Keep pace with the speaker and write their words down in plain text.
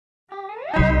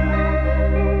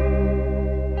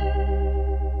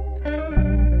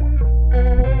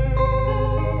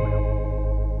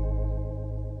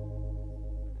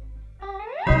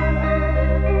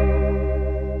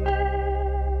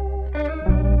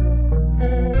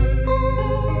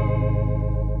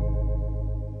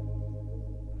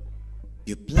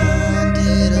You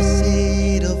planted a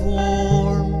seed of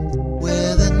warmth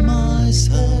within my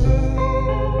soul.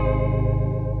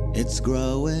 It's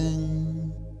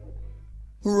growing,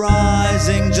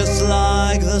 rising just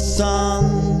like the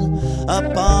sun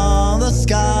upon the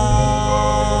sky.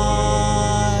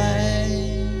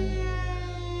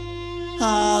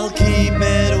 I'll keep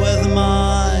it with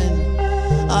mine,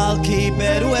 I'll keep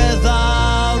it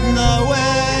without knowing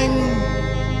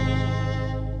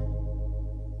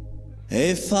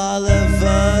if I'll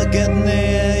ever get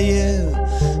near you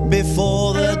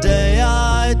before the day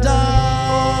I die.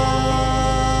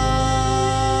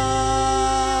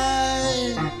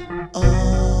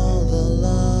 All the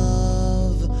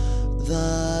love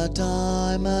that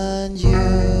I'm and yours,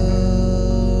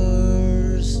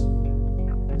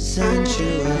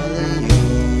 sensually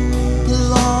yours,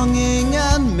 longing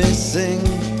and missing,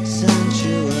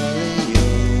 sensually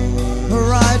yours,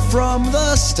 right from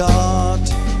the start,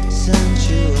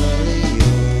 sensually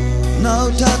yours, no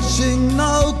touching,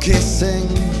 no kissing,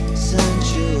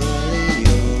 sensually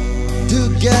yours,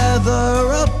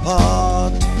 together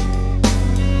apart.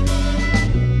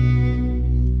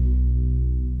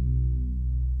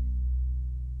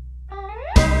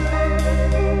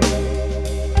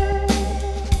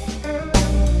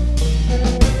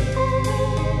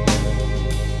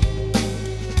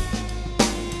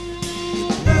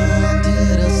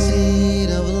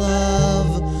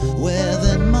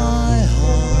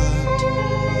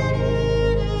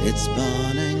 It's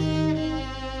burning,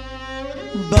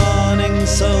 burning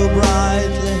so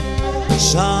brightly,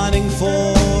 shining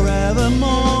forevermore.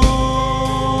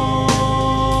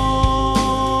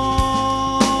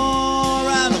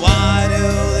 And why do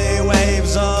the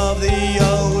waves of the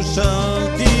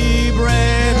ocean keep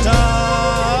returning,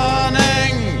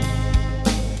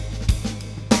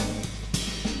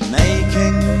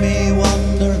 making me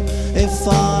wonder if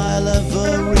I'll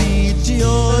ever reach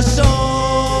your shore?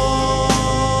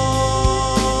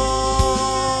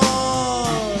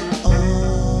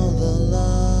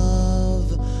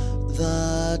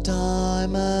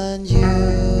 Time and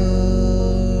yours,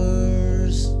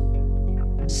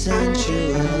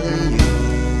 sensually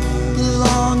yours,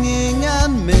 longing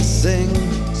and missing,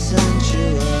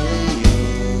 sensually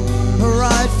yours,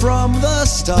 right from the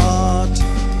start,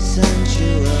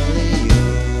 sensually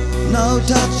yours, no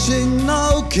touching,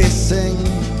 no kissing,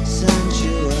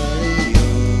 sensually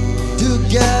yours,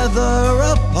 together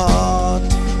apart.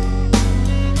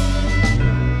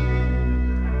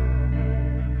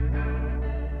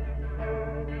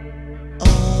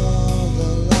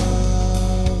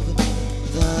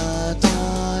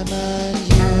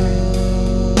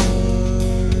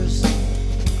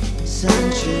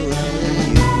 Sensually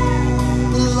yours,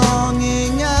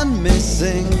 longing and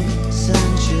missing,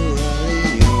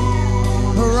 sensually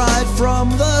yours, right from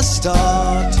the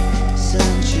start,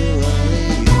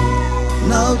 sensually yours,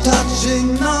 no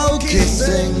touching, no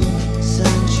kissing,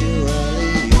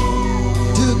 sensually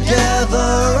yours,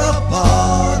 together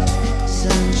apart,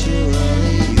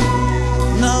 sensually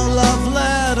yours, no love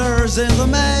letters in the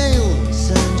mail,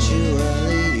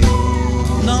 sensually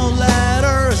yours, no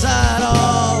letters at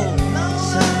all,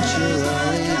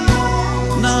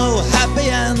 no happy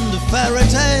end fairy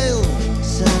tale,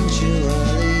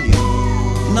 sensually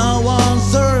yours, no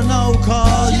answer, no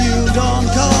call, you don't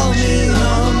call me,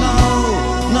 no, no,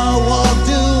 no walk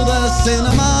to the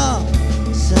cinema,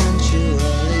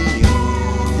 sensually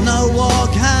yours, no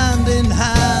walk hand in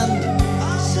hand,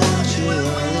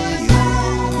 sensually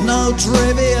yours, no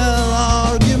trivial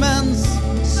arguments,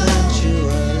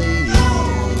 sensually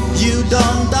yours, you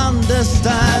don't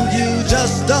understand, you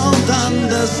just don't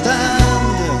understand.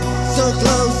 So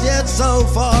close yet so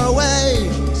far away,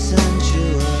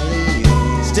 sensually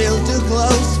yours, still too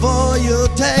close for your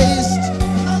taste,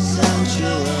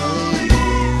 sensually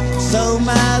yours, so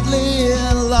madly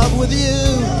in love with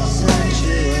you,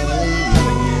 sensually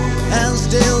yours, and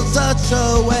still such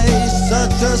a waste,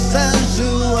 such a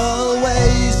sensual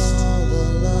waste. All the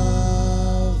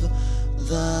love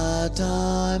that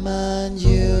I'm and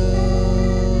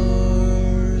yours,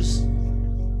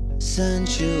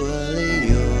 sensually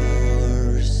yours.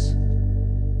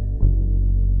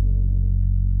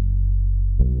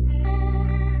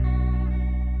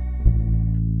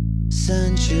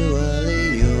 Sensual.